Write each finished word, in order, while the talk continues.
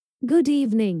Good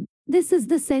evening. This is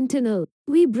the Sentinel.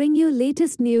 We bring you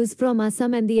latest news from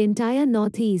Assam and the entire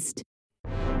Northeast.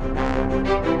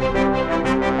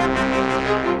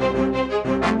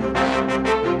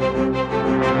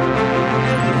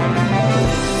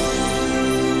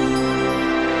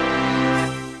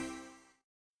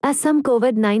 Assam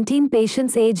COVID-19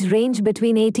 patients age range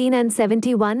between 18 and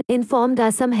 71, informed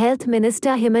Assam Health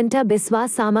Minister Himanta Biswa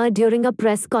Sarma during a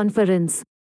press conference.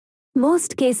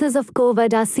 Most cases of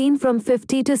COVID are seen from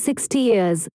 50 to 60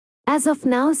 years. As of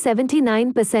now,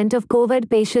 79% of COVID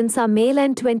patients are male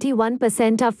and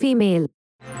 21% are female.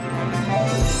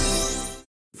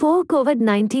 4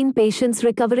 COVID-19 patients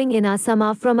recovering in Assam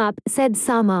are from UP, said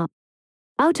Sarma.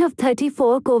 Out of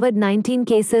 34 COVID-19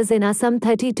 cases in Assam,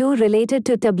 32 related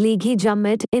to Tablighi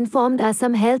Jamaat, informed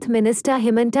Assam Health Minister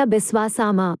Himanta Biswa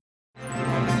Sarma.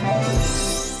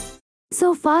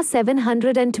 So far,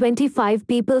 725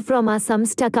 people from Assam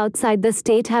stuck outside the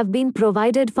state have been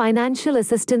provided financial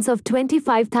assistance of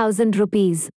 25,000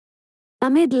 rupees.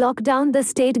 Amid lockdown, the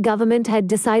state government had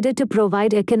decided to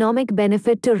provide economic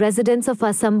benefit to residents of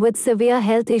Assam with severe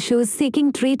health issues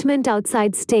seeking treatment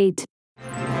outside state.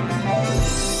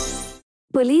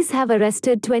 Police have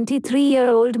arrested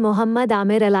 23-year-old Muhammad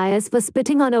Amir Elias for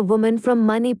spitting on a woman from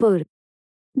Manipur.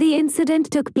 The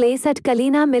incident took place at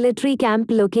Kalina military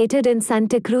camp located in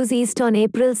Santa Cruz East on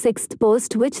April 6,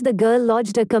 post which the girl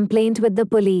lodged a complaint with the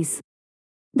police.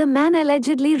 The man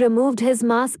allegedly removed his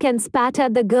mask and spat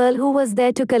at the girl who was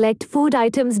there to collect food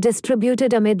items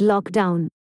distributed amid lockdown.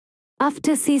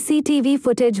 After CCTV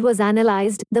footage was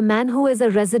analyzed, the man, who is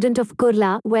a resident of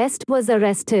Kurla West, was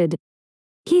arrested.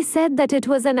 He said that it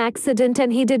was an accident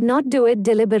and he did not do it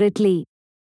deliberately.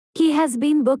 He has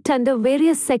been booked under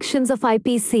various sections of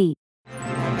IPC.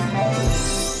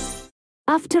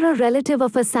 After a relative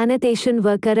of a sanitation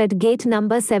worker at gate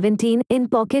number 17 in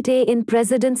Pocket A in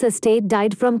President's Estate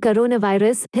died from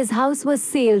coronavirus, his house was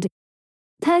sealed.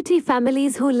 30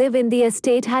 families who live in the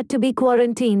estate had to be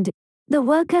quarantined. The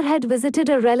worker had visited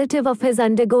a relative of his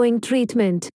undergoing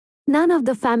treatment. None of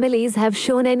the families have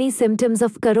shown any symptoms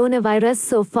of coronavirus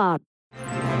so far.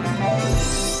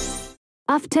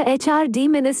 After HRD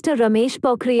Minister Ramesh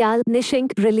Pokhriyal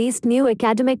Nishank released new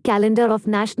academic calendar of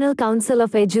National Council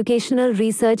of Educational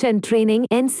Research and Training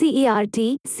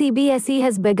 (NCERT), CBSE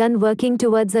has begun working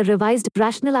towards a revised,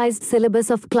 rationalized syllabus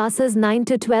of classes 9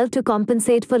 to 12 to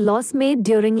compensate for loss made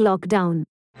during lockdown.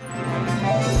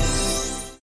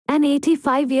 An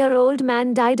 85-year-old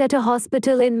man died at a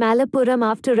hospital in Malappuram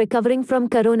after recovering from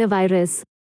coronavirus.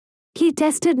 He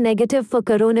tested negative for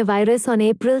coronavirus on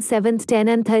April 7, 10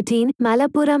 and 13,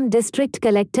 Malappuram District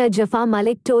Collector Jafar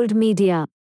Malik told media.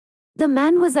 The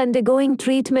man was undergoing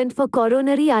treatment for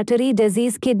coronary artery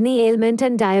disease, kidney ailment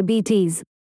and diabetes.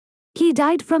 He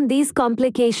died from these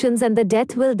complications and the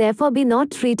death will therefore be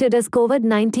not treated as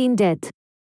COVID-19 death.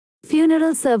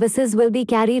 Funeral services will be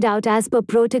carried out as per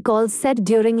protocols set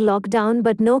during lockdown,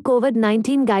 but no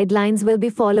COVID-19 guidelines will be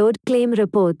followed, claim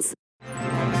reports.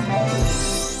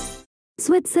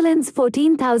 Switzerland's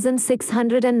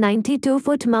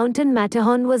 14,692-foot mountain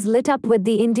Matterhorn was lit up with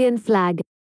the Indian flag.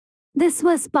 This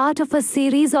was part of a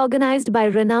series organized by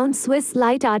renowned Swiss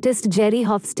light artist Jerry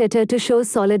Hofstetter to show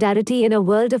solidarity in a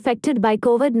world affected by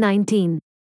COVID-19.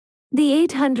 The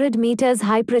 800 meters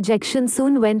high projection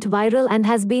soon went viral and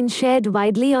has been shared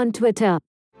widely on Twitter.